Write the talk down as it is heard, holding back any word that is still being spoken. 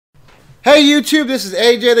Hey YouTube, this is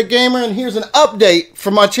AJ the Gamer, and here's an update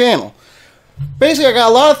for my channel. Basically, I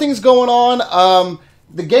got a lot of things going on.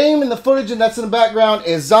 The game and the footage that's in the background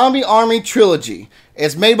is Zombie Army Trilogy.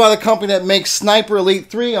 It's made by the company that makes Sniper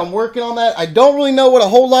Elite 3. I'm working on that. I don't really know what a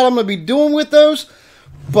whole lot I'm going to be doing with those,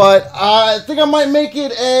 but I think I might make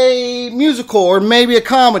it a musical or maybe a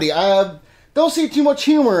comedy. I don't see too much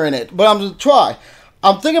humor in it, but I'm going to try.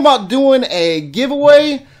 I'm thinking about doing a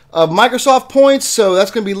giveaway of Microsoft points, so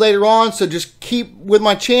that's going to be later on, so just keep with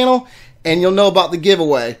my channel and you'll know about the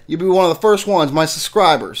giveaway. You'll be one of the first ones, my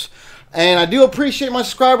subscribers. And I do appreciate my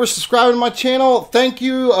subscribers subscribing to my channel. Thank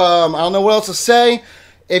you. I don't know what else to say.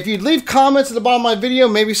 If you'd leave comments at the bottom of my video,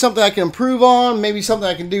 maybe something I can improve on, maybe something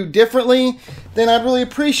I can do differently, then I'd really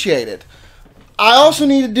appreciate it. I also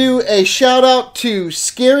need to do a shout out to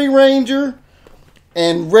Scary Ranger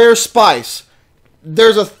and Rare Spice.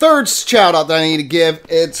 There's a third shout out that I need to give.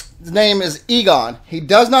 His name is Egon. He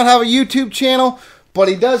does not have a YouTube channel, but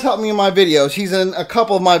he does help me in my videos. He's in a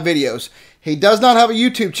couple of my videos. He does not have a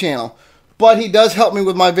YouTube channel, but he does help me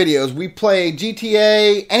with my videos. We play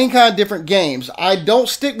GTA, any kind of different games. I don't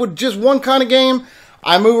stick with just one kind of game.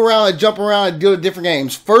 I move around, I jump around, I do different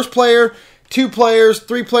games. First player, 2 players,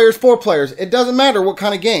 3 players, 4 players. It doesn't matter what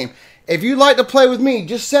kind of game. If you'd like to play with me,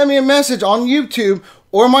 just send me a message on YouTube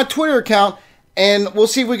or my Twitter account, and we'll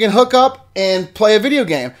see if we can hook up and play a video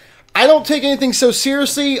game. I don't take anything so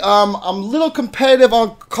seriously. I'm a little competitive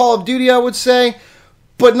on Call of Duty, I would say,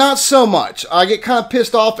 but not so much. I get kind of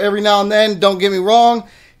pissed off every now and then, don't get me wrong.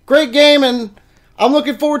 Great game, and I'm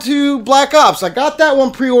looking forward to Black Ops. I got that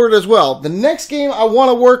one pre-ordered as well. The next game I want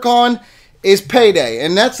to work on is Payday,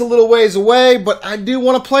 and that's a little ways away, but I do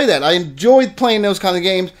want to play that. I enjoy playing those kind of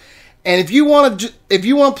games, and if you want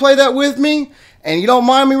to play that with me, and you don't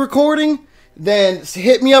mind me recording, then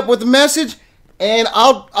hit me up with a message, and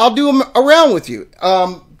I'll do them around with you.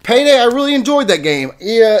 Payday, I really enjoyed that game.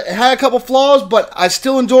 It had a couple flaws, but I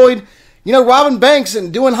still enjoyed, robbing banks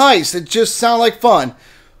and doing heists. It just sounded like fun.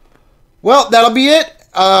 Well, that'll be it.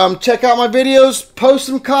 Check out my videos, post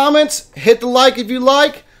some comments, hit the like if you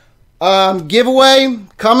like. Giveaway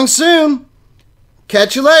coming soon.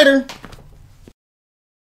 Catch you later.